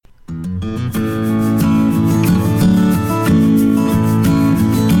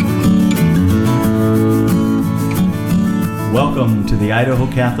the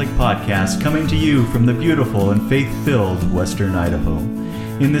Idaho Catholic Podcast, coming to you from the beautiful and faith-filled Western Idaho.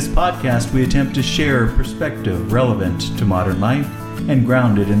 In this podcast, we attempt to share perspective relevant to modern life and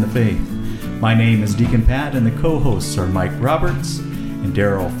grounded in the faith. My name is Deacon Pat, and the co-hosts are Mike Roberts and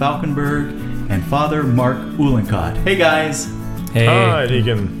Darrell Falkenberg and Father Mark Uhlenkott. Hey, guys. Hey. Hi,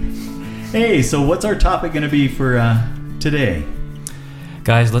 Deacon. Hey, so what's our topic going to be for today?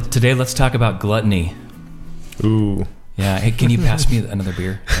 Guys, today let's talk about gluttony. Ooh. Yeah, hey, can you pass me another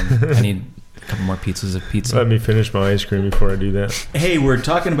beer? I need a couple more pizzas of pizza. Let me finish my ice cream before I do that. Hey, we're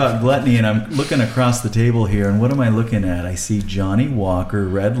talking about gluttony, and I'm looking across the table here, and what am I looking at? I see Johnny Walker,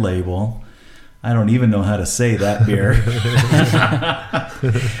 Red Label. I don't even know how to say that beer.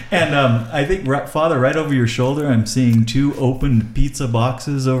 And I think, Father, right over your shoulder, I'm seeing 2 opened pizza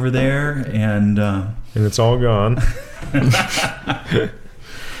boxes over there, and it's all gone.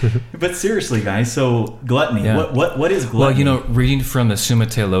 But seriously, guys, so gluttony, Yeah. what is gluttony? Well, reading from the Summa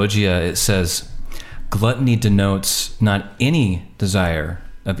Theologia, it says, gluttony denotes not any desire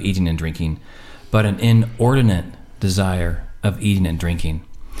of eating and drinking, but an inordinate desire of eating and drinking.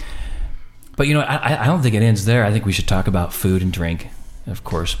 But, I don't think it ends there. I think we should talk about food and drink, of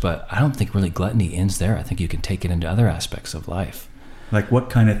course, but I don't think really gluttony ends there. I think you can take it into other aspects of life. Like,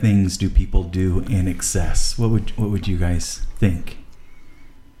 what kind of things do people do in excess? What would you guys think?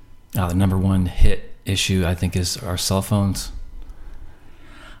 The number one hit issue, I think, is our cell phones.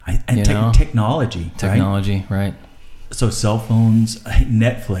 Technology. Technology, right? So cell phones,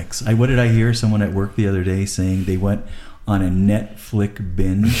 Netflix. What did I hear? Someone at work the other day saying they went on a Netflix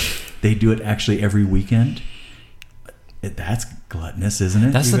binge. They do it actually every weekend. That's gluttonous, isn't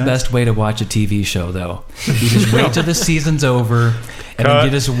it? That's the best way to watch a TV show, though. You just wait till the season's over, and then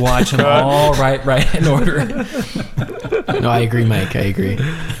you just watch them all right in order. No, I agree, Mike. I agree.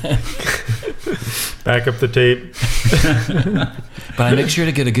 Back up the tape. But I make sure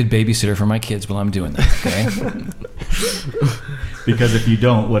to get a good babysitter for my kids while I'm doing that, okay? Because if you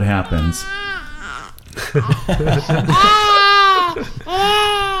don't, what happens?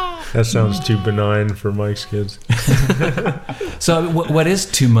 That sounds too benign for Mike's kids. So what is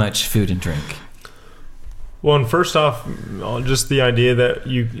too much food and drink? Well, and first off, just the idea that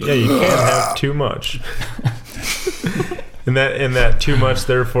you can't have too much. And that too much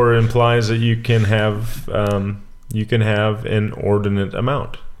therefore implies that you can have an inordinate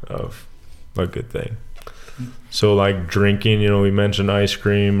amount of a good thing. So like drinking, we mentioned ice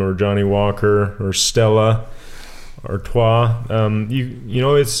cream or Johnny Walker or Stella or Trois.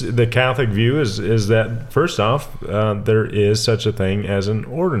 It's the Catholic view is that first off, there is such a thing as an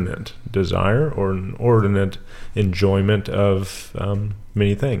inordinate desire or an inordinate enjoyment of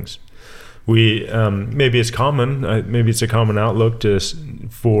many things. We maybe it's a common outlook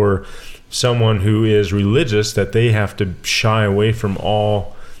for someone who is religious that they have to shy away from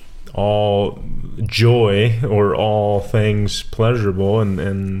all joy or all things pleasurable,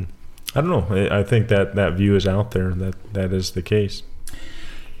 and I don't know. I think that view is out there. That is the case.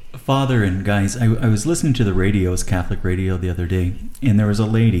 Father and guys, I was listening to the radio's Catholic radio the other day, and there was a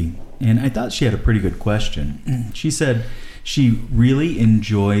lady, and I thought she had a pretty good question. She said she really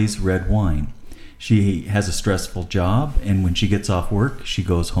enjoys red wine. She has a stressful job, and when she gets off work, she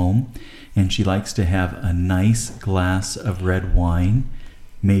goes home, and she likes to have a nice glass of red wine,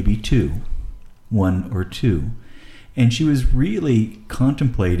 maybe 1 or 2. And she was really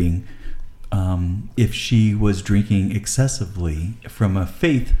contemplating if she was drinking excessively from a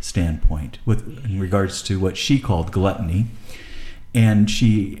faith standpoint in regards to what she called gluttony. And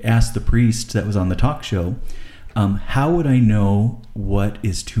she asked the priest that was on the talk show, how would I know what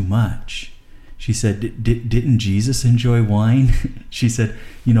is too much? She said, didn't Jesus enjoy wine? She said,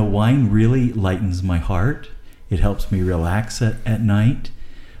 wine really lightens my heart. It helps me relax at night.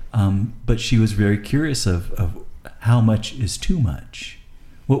 But she was very curious of how much is too much.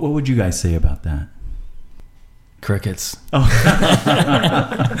 What would you guys say about that? Crickets. Oh.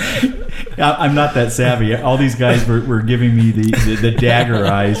 I'm not that savvy. All these guys were giving me the dagger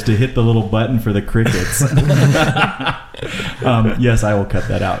eyes to hit the little button for the crickets. Yes, I will cut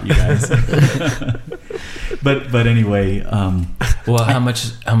that out, you guys. But anyway. Well, how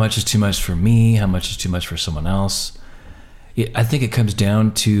much is too much for me? How much is too much for someone else? I think it comes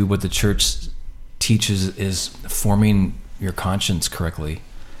down to what the church teaches is forming your conscience correctly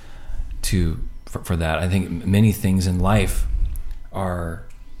for that. I think many things in life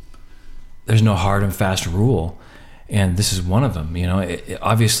there's no hard and fast rule, and this is one of them.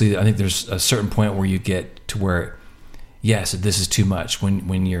 Obviously, I think there's a certain point where you get to where, yes, this is too much.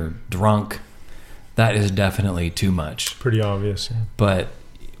 When you're drunk, that is definitely too much. Pretty obvious. Yeah. But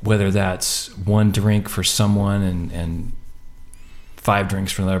whether that's one drink for someone and 5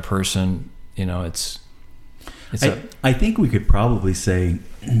 drinks for another person, I think we could probably say,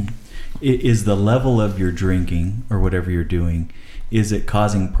 is the level of your drinking or whatever you're doing, is it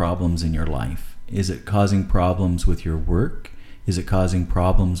causing problems in your life? Is it causing problems with your work? Is it causing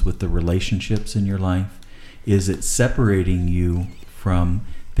problems with the relationships in your life? Is it separating you from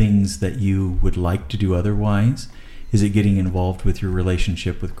things that you would like to do otherwise? Is it getting involved with your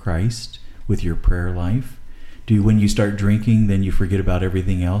relationship with Christ, with your prayer life? When you start drinking, then you forget about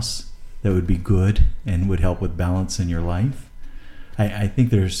everything else that would be good and would help with balance in your life? I think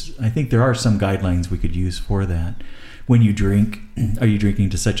there are some guidelines we could use for that. When you drink, are you drinking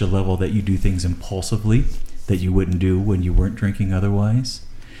to such a level that you do things impulsively that you wouldn't do when you weren't drinking otherwise?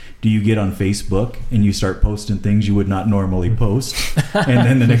 Do you get on Facebook and you start posting things you would not normally post, and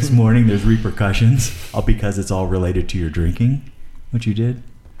then the next morning there's repercussions all because it's all related to your drinking, what you did?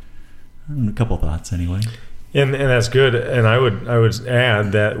 A couple thoughts anyway. And that's good. And I would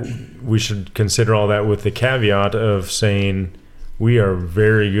add that we should consider all that with the caveat of saying we are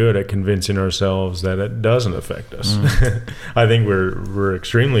very good at convincing ourselves that it doesn't affect us. I think we're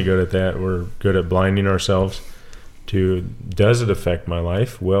extremely good at that. We're good at blinding ourselves to, does it affect my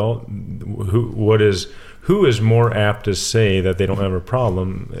life? Well, who is more apt to say that they don't have a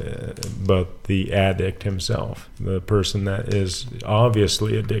problem but the addict himself, the person that is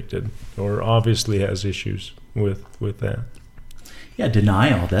obviously addicted or obviously has issues with that? Yeah,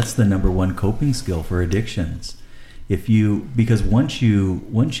 denial. That's the number one coping skill for addictions. Because once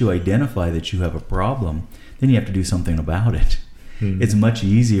you identify that you have a problem, then you have to do something about it. It's much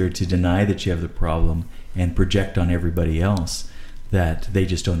easier to deny that you have the problem and project on everybody else that they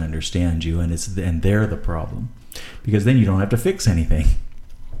just don't understand you and they're the problem, because then you don't have to fix anything.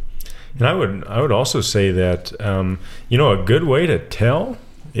 And I would also say that a good way to tell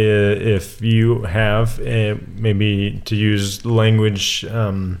if you have maybe, to use language,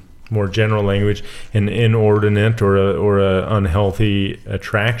 more general language, an inordinate or a unhealthy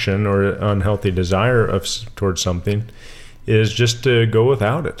attraction or an unhealthy desire towards something, is just to go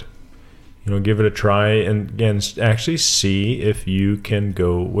without it. Give it a try and actually see if you can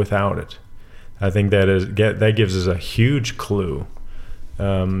go without it. I think that gives us a huge clue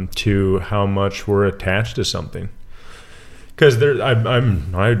to how much we're attached to something. Because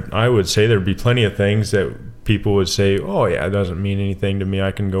I would say there'd be plenty of things that people would say, oh yeah, it doesn't mean anything to me,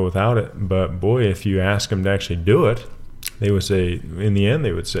 I can go without it. But boy, if you ask them to actually do it, they would say, in the end,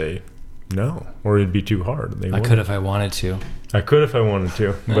 they would say no, or it'd be too hard. I could if I wanted to. I could if I wanted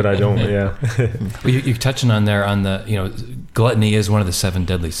to, but I don't. Yeah. Well, you're touching on there on the, gluttony is one of the 7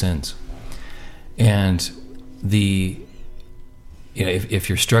 deadly sins, and if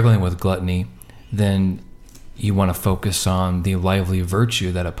you're struggling with gluttony, then you want to focus on the lively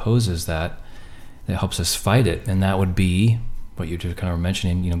virtue that opposes that helps us fight it, and that would be what you just kind of were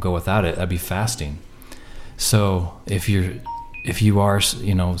mentioning. Go without it. That'd be fasting. So if you are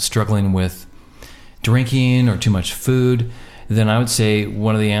struggling with drinking or too much food, then I would say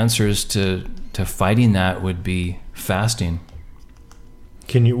one of the answers to fighting that would be fasting.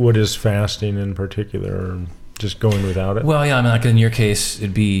 What is fasting in particular, or just going without it? Well, yeah, like in your case,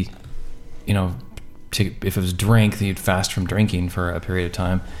 it'd be, if it was drink, then you'd fast from drinking for a period of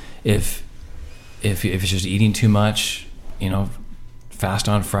time. If it's just eating too much, fast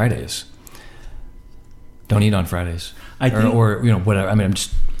on Fridays. Don't eat on Fridays. Or whatever. I mean, I'm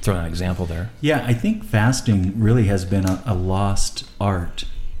just throwing an example there. Yeah, I think fasting really has been a lost art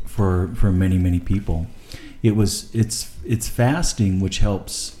for many, many people. It's fasting which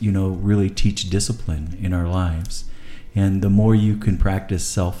helps, really teach discipline in our lives. And the more you can practice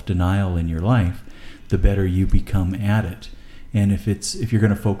self-denial in your life, the better you become at it. And if you're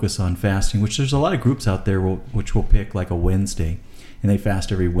going to focus on fasting, which there's a lot of groups out there which will pick like a Wednesday, and they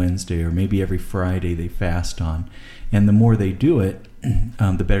fast every Wednesday, or maybe every Friday they fast on. And the more they do it,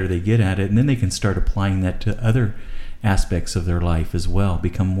 the better they get at it. And then they can start applying that to other aspects of their life as well,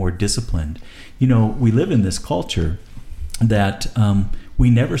 become more disciplined. We live in this culture that we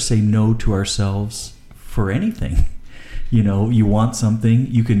never say no to ourselves for anything. You want something,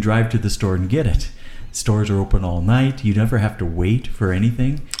 you can drive to the store and get it. Stores are open all night. You never have to wait for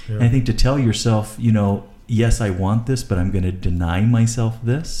anything. Yeah. And I think to tell yourself, yes, I want this, but I'm going to deny myself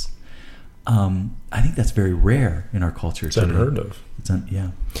this. I think that's very rare in our culture. It's unheard of.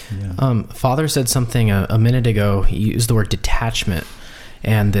 Yeah. Father said something a minute ago. He used the word detachment,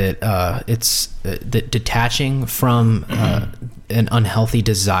 and that it's that detaching from an unhealthy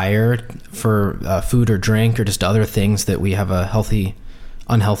desire for food or drink or just other things that we have a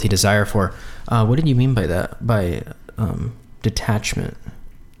unhealthy desire for. What did you mean by that? By detachment?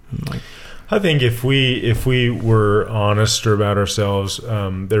 I think if we were honest about ourselves,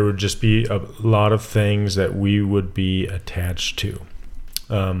 there would just be a lot of things that we would be attached to.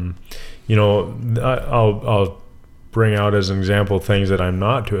 I'll bring out as an example things that I'm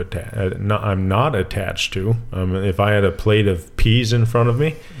not attached to. If I had a plate of peas in front of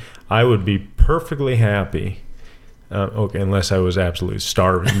me, I would be perfectly happy. Unless I was absolutely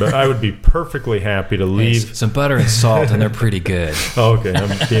starving, but I would be perfectly happy to leave some butter and salt, and they're pretty good. Okay,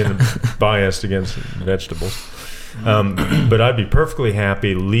 I'm being biased against vegetables, but I'd be perfectly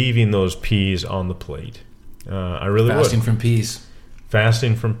happy leaving those peas on the plate. I really would. Fasting from peas.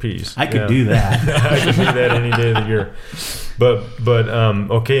 Fasting from peas. I could do that. I could do that any day of the year. But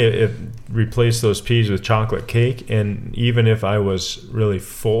replace those peas with chocolate cake, and even if I was really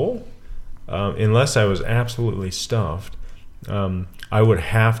full. Unless I was absolutely stuffed, I would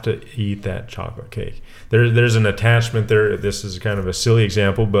have to eat that chocolate cake. There's an attachment there. This is kind of a silly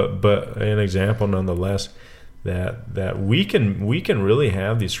example, but an example nonetheless that we can really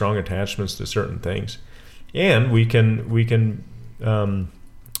have these strong attachments to certain things, and we can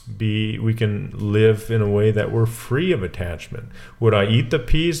live in a way that we're free of attachment. Would I eat the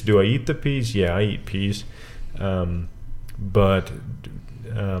peas? Do I eat the peas? Yeah, I eat peas, but.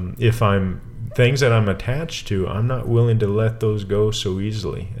 If I'm things that I'm attached to, I'm not willing to let those go so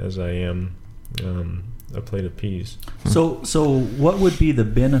easily as I am a plate of peas. So what would be the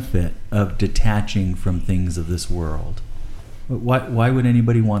benefit of detaching from things of this world? Why would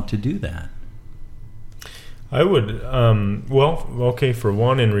anybody want to do that? I would, for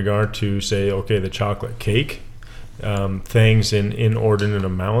one, in regard to, say, the chocolate cake, things in inordinate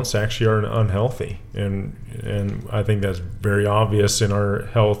amounts actually are unhealthy, and I think that's very obvious in our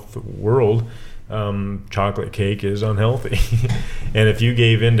health world. Chocolate cake is unhealthy, and if you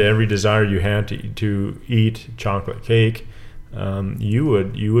gave in to every desire you had to eat chocolate cake, you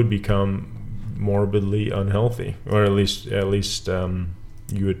would become morbidly unhealthy, or at least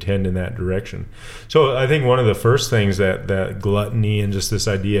you would tend in that direction. So I think one of the first things that gluttony and just this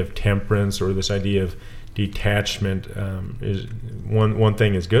idea of temperance or this idea of detachment is one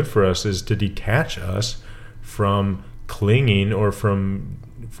thing is good for us is to detach us from clinging or from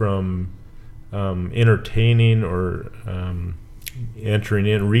entertaining or entering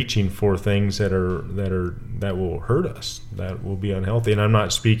in, reaching for things that will hurt us, that will be unhealthy. And I'm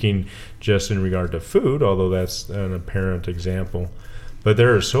not speaking just in regard to food, although that's an apparent example. But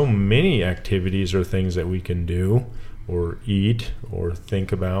there are so many activities or things that we can do or eat or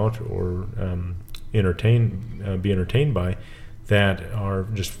think about or be entertained by that are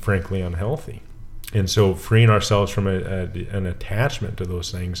just frankly unhealthy. And so freeing ourselves from an attachment to those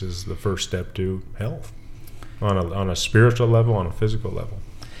things is the first step to health on a spiritual level, on a physical level.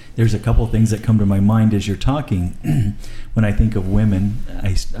 There's a couple of things that come to my mind as you're talking. When I think of women,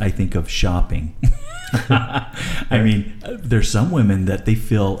 I think of shopping. I mean, there's some women that they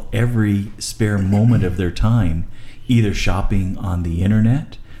fill every spare moment of their time either shopping on the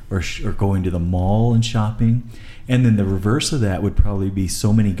internet or going to the mall and shopping. And then the reverse of that would probably be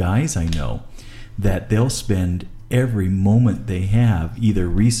so many guys I know that they'll spend every moment they have either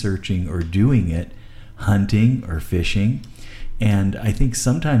researching or doing it, hunting or fishing. And I think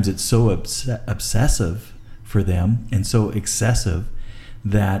sometimes it's so obsessive for them and so excessive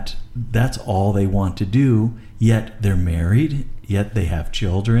that that's all they want to do, yet they're married, yet they have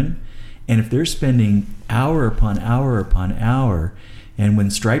children. And if they're spending hour upon hour upon hour, and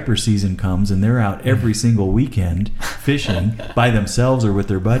when striper season comes and they're out every single weekend fishing by themselves or with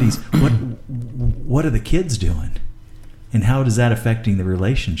their buddies, what are the kids doing? And how is that affecting the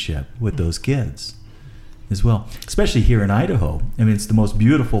relationship with those kids as well? Especially here in Idaho. I mean, it's the most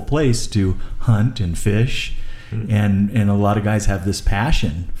beautiful place to hunt and fish, and a lot of guys have this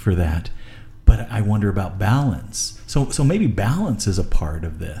passion for that. But I wonder about balance. So maybe balance is a part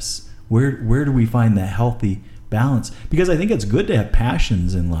of this. Where do we find that healthy balance? Because I think it's good to have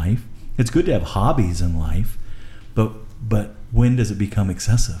passions in life. It's good to have hobbies in life. But when does it become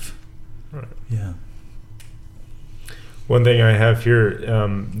excessive? Right. Yeah. One thing I have here,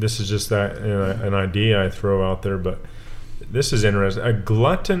 this is just an idea I throw out there, but this is interesting. A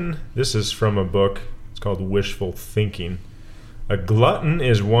glutton, this is from a book, it's called Wishful Thinking. A glutton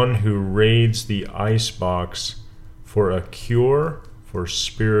is one who raids the icebox for a cure for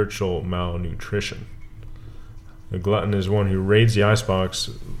spiritual malnutrition. A glutton is one who raids the icebox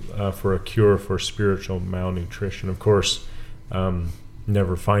for a cure for spiritual malnutrition. Of course,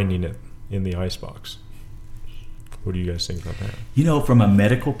 never finding it in the icebox. What do you guys think about that? You know, from a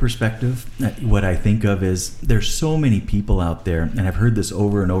medical perspective, what I think of is there's so many people out there, and I've heard this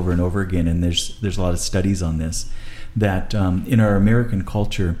over and over and over again, and there's a lot of studies on this, that in our American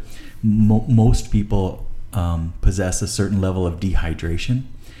culture, most people possess a certain level of dehydration,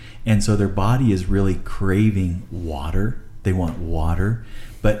 and so their body is really craving water. They want water,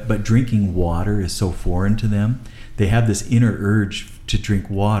 but drinking water is so foreign to them. They have this inner urge to drink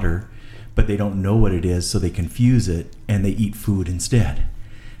water, but they don't know what it is, so they confuse it and they eat food instead.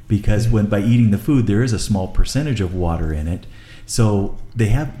 Because by eating the food, there is a small percentage of water in it, so they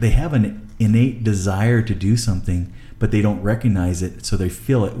have an innate desire to do something, but they don't recognize it, so they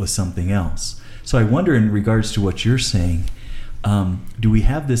fill it with something else. So I wonder, in regards to what you're saying, do we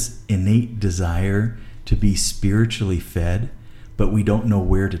have this innate desire to be spiritually fed, but we don't know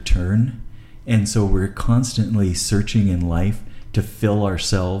where to turn? And so we're constantly searching in life to fill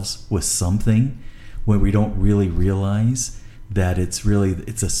ourselves with something when we don't really realize that it's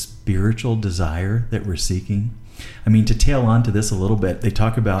a spiritual desire that we're seeking. I mean, to tail on to this a little bit, they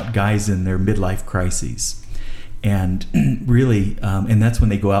talk about guys in their midlife crises. And really, and that's when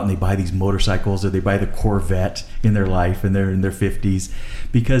they go out and they buy these motorcycles, or they buy the Corvette in their life, and they're in their 50s,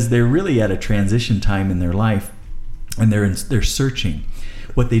 because they're really at a transition time in their life, and they're searching.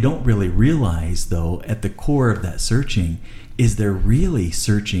 What they don't really realize, though, at the core of that searching, is they're really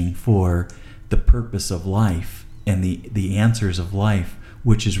searching for the purpose of life and the answers of life,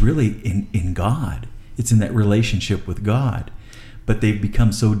 which is really in God. It's in that relationship with God. But they've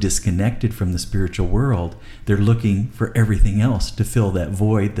become so disconnected from the spiritual world, they're looking for everything else to fill that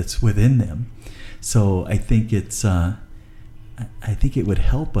void that's within them. So I think it would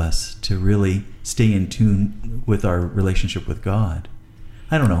help us to really stay in tune with our relationship with God.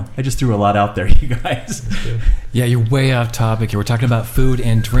 I don't know. I just threw a lot out there, you guys. Yeah, you're way off topic here. We're talking about food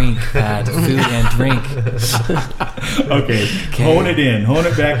and drink, Pat. Food and drink. Okay. Hone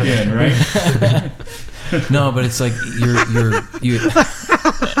it back in, right? No, but it's like you.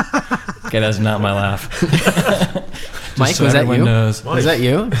 Okay, that's not my laugh. Mike, so was that you? Knows. Was that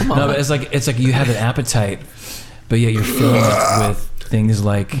you? Come on. No, but it's like you have an appetite, but yet you're filling it with things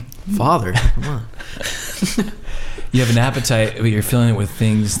like Father. Come on. You have an appetite, but you're filling it with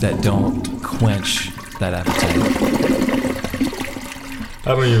things that don't quench that appetite.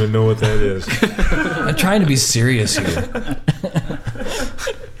 I don't even know what that is. I'm trying to be serious here.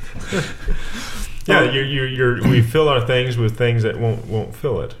 Yeah, we fill our things with things that won't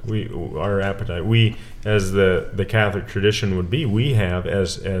fill it. Our appetite. We, as the Catholic tradition would be, we have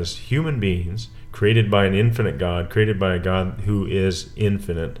as human beings created by an infinite God, created by a God who is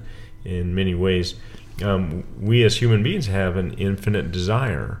infinite in many ways. We as human beings have an infinite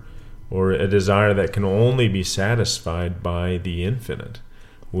desire, or a desire that can only be satisfied by the infinite,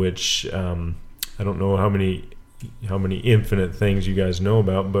 which I don't know how many infinite things you guys know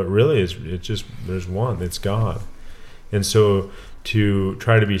about, but really it's just, there's one, it's God. And so to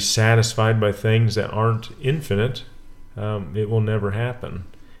try to be satisfied by things that aren't infinite, it will never happen.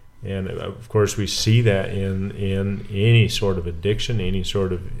 And of course we see that in any sort of addiction, any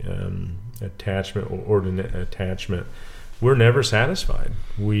sort of attachment or ordinate attachment. We're never satisfied.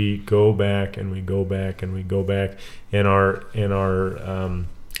 We go back and we go back and we go back, and our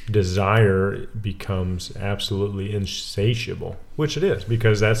desire becomes absolutely insatiable, which it is,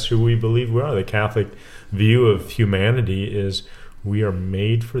 because that's who we believe we are. The Catholic view of humanity is we are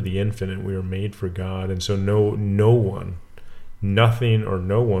made for the infinite. We are made for God, and so no one, nothing or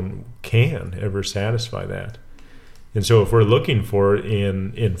no one can ever satisfy that. And so if we're looking for it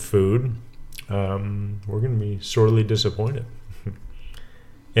in food, we're going to be sorely disappointed.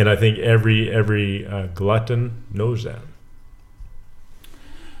 And I think every glutton knows that.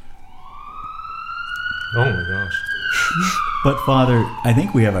 Oh my gosh. But Father, I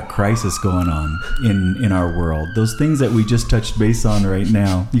think we have a crisis going on in our world. Those things that we just touched base on right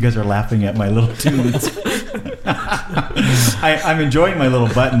now. You guys are laughing at my little tunes. I'm enjoying my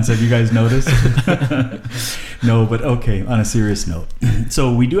little buttons. Have you guys noticed? No, but okay, on a serious note.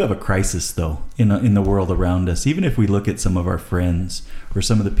 So we do have a crisis, though, in the world around us. Even if we look at some of our friends or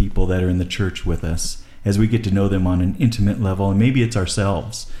some of the people that are in the church with us, as we get to know them on an intimate level, and maybe it's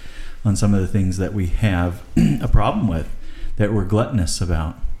ourselves on some of the things that we have a problem with, that we're gluttonous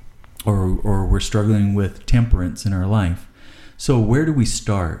about, or we're struggling with temperance in our life. So where do we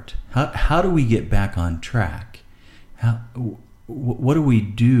start? How do we get back on track? What do we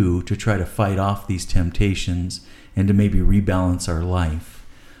do to try to fight off these temptations and to maybe rebalance our life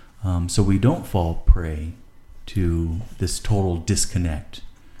so we don't fall prey to this total disconnect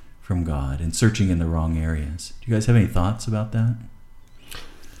from God and searching in the wrong areas? Do you guys have any thoughts about that?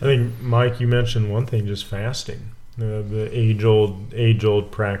 I think, Mike, you mentioned one thing, just fasting. The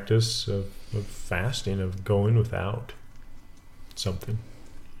age-old practice of fasting, of going without something.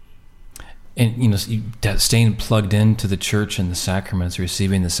 and staying plugged into the church and the sacraments,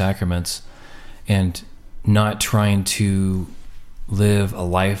 receiving the sacraments, and not trying to live a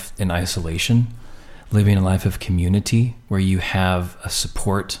life in isolation, living a life of community where you have a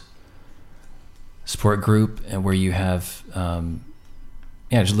support group, and where you have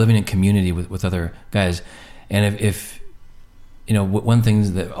just living in community with other guys. And if one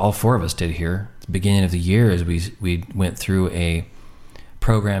thing that all four of us did here at the beginning of the year is we went through a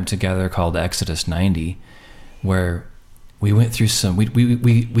program together called Exodus 90, where we went through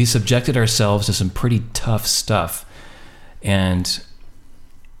we subjected ourselves to some pretty tough stuff. And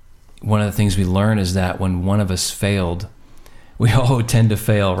one of the things we learned is that when one of us failed, we all tend to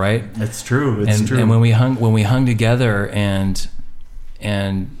fail, right? That's true. It's true. And when we hung together and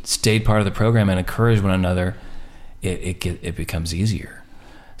stayed part of the program and encouraged one another, it becomes easier.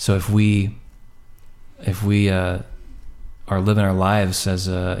 So if we are living our lives as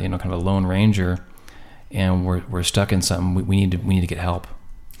a kind of a lone ranger, and we're stuck in something, we need to get help.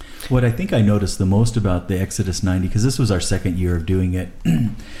 What I think I noticed the most about the Exodus 90, because this was our second year of doing it,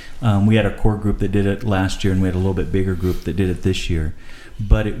 we had a core group that did it last year, and we had a little bit bigger group that did it this year.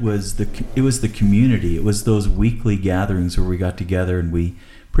 But it was the community. It was those weekly gatherings where we got together and we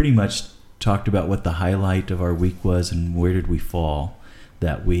pretty much talked about what the highlight of our week was and where did we fall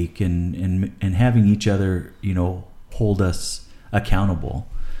that week, and having each other, hold us accountable.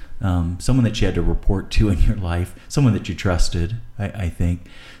 Someone that you had to report to in your life, someone that you trusted, I think.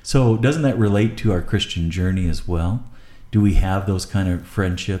 So doesn't that relate to our Christian journey as well? Do we have those kind of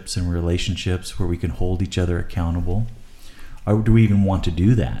friendships and relationships where we can hold each other accountable? Or do we even want to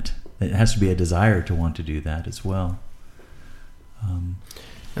do that? It has to be a desire to want to do that as well.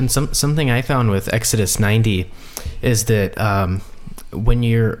 And something I found with Exodus 90 is that when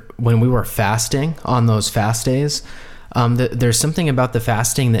we were fasting on those fast days, there's something about the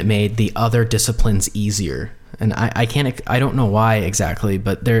fasting that made the other disciplines easier. And I don't know why exactly,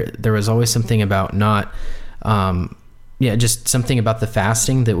 but there was always something about just something about the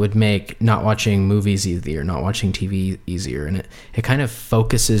fasting that would make not watching movies easier, not watching TV easier. And it kind of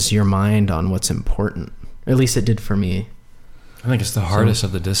focuses your mind on what's important. Or at least it did for me. I think it's the hardest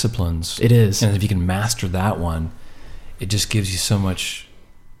of the disciplines. It is. And if you can master that one, it just gives you so much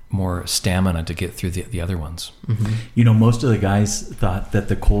more stamina to get through the other ones. Mm-hmm. Most of the guys thought that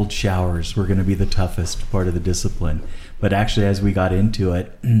the cold showers were going to be the toughest part of the discipline. But actually, as we got into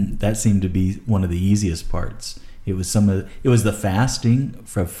it, that seemed to be one of the easiest parts. It was the fasting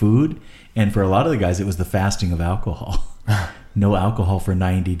for food, and for a lot of the guys, it was the fasting of alcohol. No alcohol for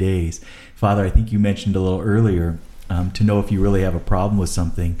 90 days. Father, I think you mentioned a little earlier, to know if you really have a problem with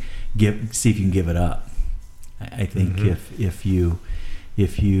something, see if you can give it up. I think if you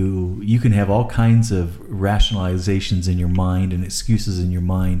can have all kinds of rationalizations in your mind and excuses in your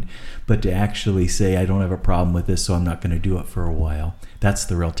mind, but to actually say, I don't have a problem with this, so I'm not going to do it for a while. That's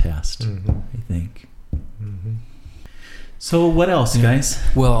the real test, I think. So what else, guys?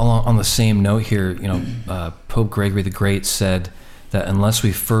 Well, on the same note here, Pope Gregory the Great said that unless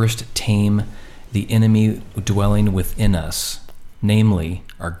we first tame the enemy dwelling within us, namely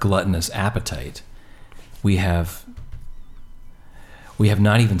our gluttonous appetite, we have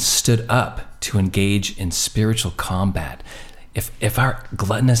not even stood up to engage in spiritual combat. If our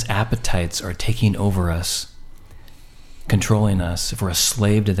gluttonous appetites are taking over us, controlling us, if we're a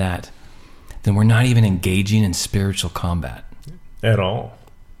slave to that, then we're not even engaging in spiritual combat at all.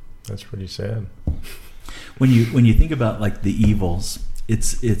 That's pretty sad. When you think about like the evils,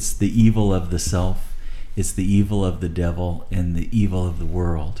 it's the evil of the self, it's the evil of the devil, and the evil of the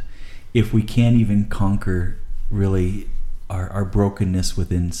world. If we can't even conquer really our brokenness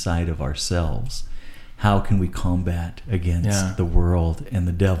within inside of ourselves, how can we combat against the world and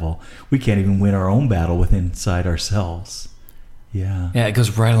the devil? We can't even win our own battle within inside ourselves. Yeah, it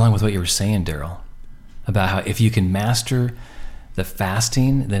goes right along with what you were saying, Darrell, about how if you can master the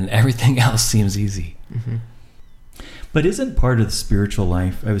fasting, then everything else seems easy. Mm-hmm. But isn't part of the spiritual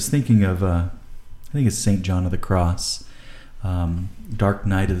life, I was thinking of, I think it's St. John of the Cross, dark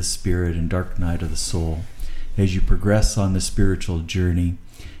night of the spirit and dark night of the soul. As you progress on the spiritual journey,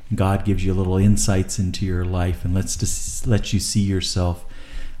 God gives you little insights into your life and lets you see yourself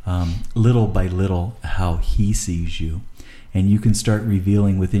little by little how He sees you. And you can start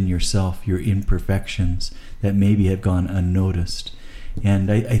revealing within yourself your imperfections that maybe have gone unnoticed. And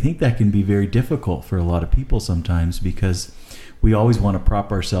I think that can be very difficult for a lot of people sometimes, because we always want to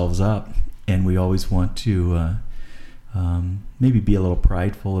prop ourselves up, and we always want to maybe be a little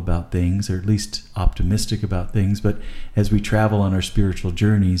prideful about things, or at least optimistic about things. But as we travel on our spiritual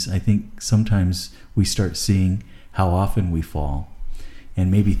journeys, I think sometimes we start seeing how often we fall. and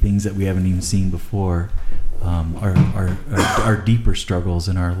maybe things that we haven't even seen before are deeper struggles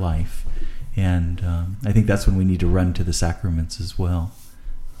in our life. And I think that's when we need to run to the sacraments as well,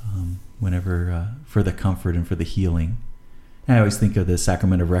 whenever for the comfort and for the healing. And I always think of the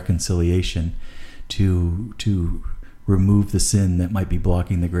sacrament of reconciliation to remove the sin that might be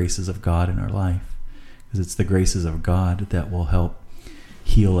blocking the graces of God in our life, because it's the graces of God that will help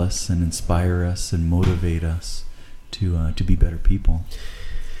heal us and inspire us and motivate us to be better people.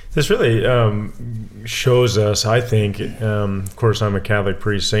 This really shows us, I think, of course I'm a Catholic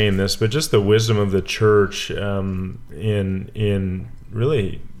priest saying this, but just the wisdom of the Church in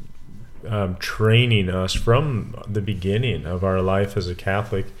really training us from the beginning of our life as a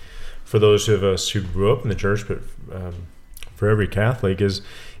Catholic. For those of us who grew up in the Church, but for every Catholic, it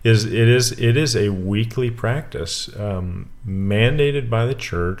is a weekly practice mandated by the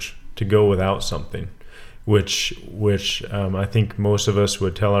Church to go without something. Which I think most of us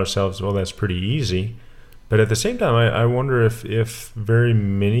would tell ourselves, well, that's pretty easy. But at the same time, I wonder if very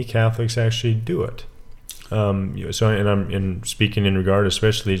many Catholics actually do it. So, and I'm speaking in regard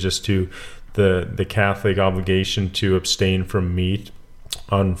especially just to the Catholic obligation to abstain from meat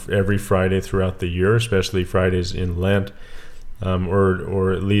on every Friday throughout the year, especially Fridays in Lent,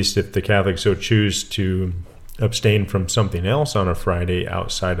 or at least if the Catholics so choose to abstain from something else on a Friday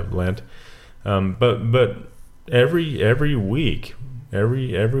outside of Lent. But every week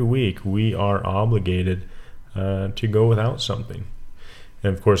we are obligated to go without something,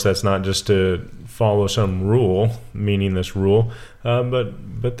 and of course that's not just to follow some rule, meaningless rule,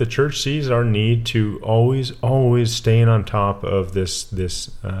 but the Church sees our need to always staying on top of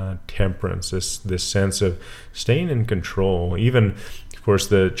this temperance, this sense of staying in control. Even, of course,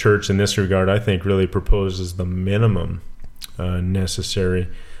 the Church in this regard, I think, really proposes the minimum necessary.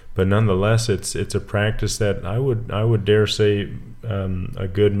 But nonetheless, it's a practice that I would dare say a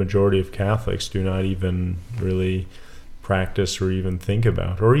good majority of Catholics do not even really practice or even think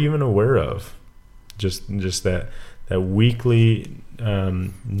about or even aware of. Just that weekly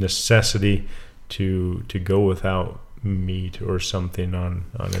necessity to go without meat or something on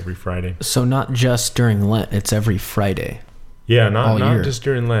every Friday. So not just during Lent; it's every Friday. Yeah, not just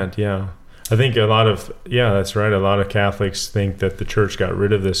during Lent. Yeah. I think that's right. A lot of Catholics think that the Church got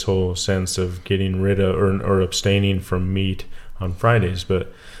rid of this whole sense of getting rid of or abstaining from meat on Fridays,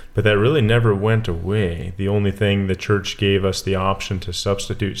 but that really never went away. The only thing, the Church gave us the option to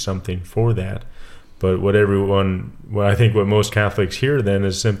substitute something for that. But what I think what most Catholics hear then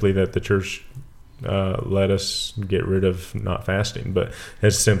is simply that the Church let us get rid of not fasting, but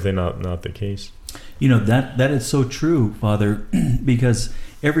that's simply not the case. That is so true, Father, because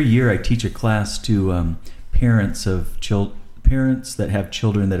every year I teach a class to parents that have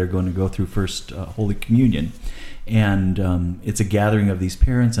children that are going to go through First Holy Communion, and it's a gathering of these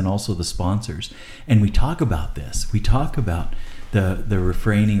parents and also the sponsors, and we talk about this. We talk about the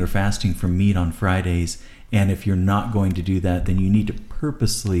refraining or fasting from meat on Fridays, and if you're not going to do that, then you need to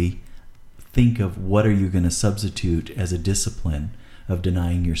purposely think of what are you going to substitute as a discipline of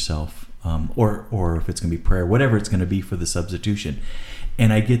denying yourself. Or if it's going to be prayer, whatever it's going to be for the substitution.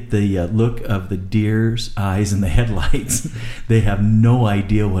 And I get the look of the deer's eyes in the headlights. They have no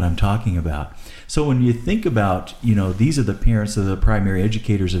idea what I'm talking about. So when you think about, these are the parents of the primary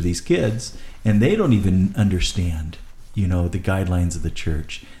educators of these kids, and they don't even understand, the guidelines of the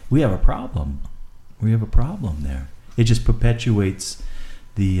Church. We have a problem. We have a problem there. It just perpetuates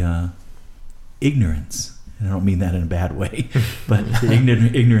the ignorance. And I don't mean that in a bad way, but the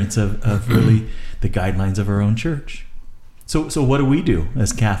ignorance of really the guidelines of our own Church. So what do we do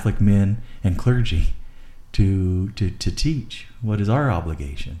as Catholic men and clergy to teach? What is our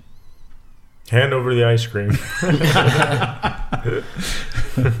obligation? Hand over the ice cream.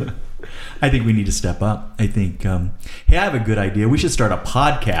 I think we need to step up. I think, hey, I have a good idea. We should start a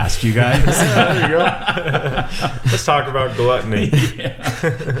podcast, you guys. There you go. Let's talk about gluttony.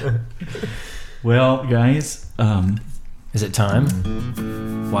 Yeah. Well, guys, is it time?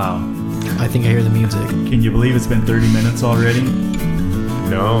 Wow. I think I hear the music. Can you believe it's been 30 minutes already?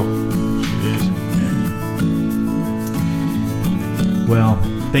 No. Jeez. Well,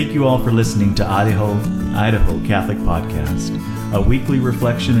 thank you all for listening to Idaho Catholic Podcast, a weekly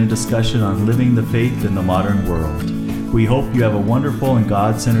reflection and discussion on living the faith in the modern world. We hope you have a wonderful and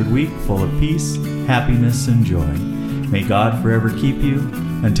God-centered week full of peace, happiness, and joy. May God forever keep you.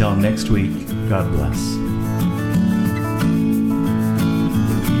 Until next week, God bless.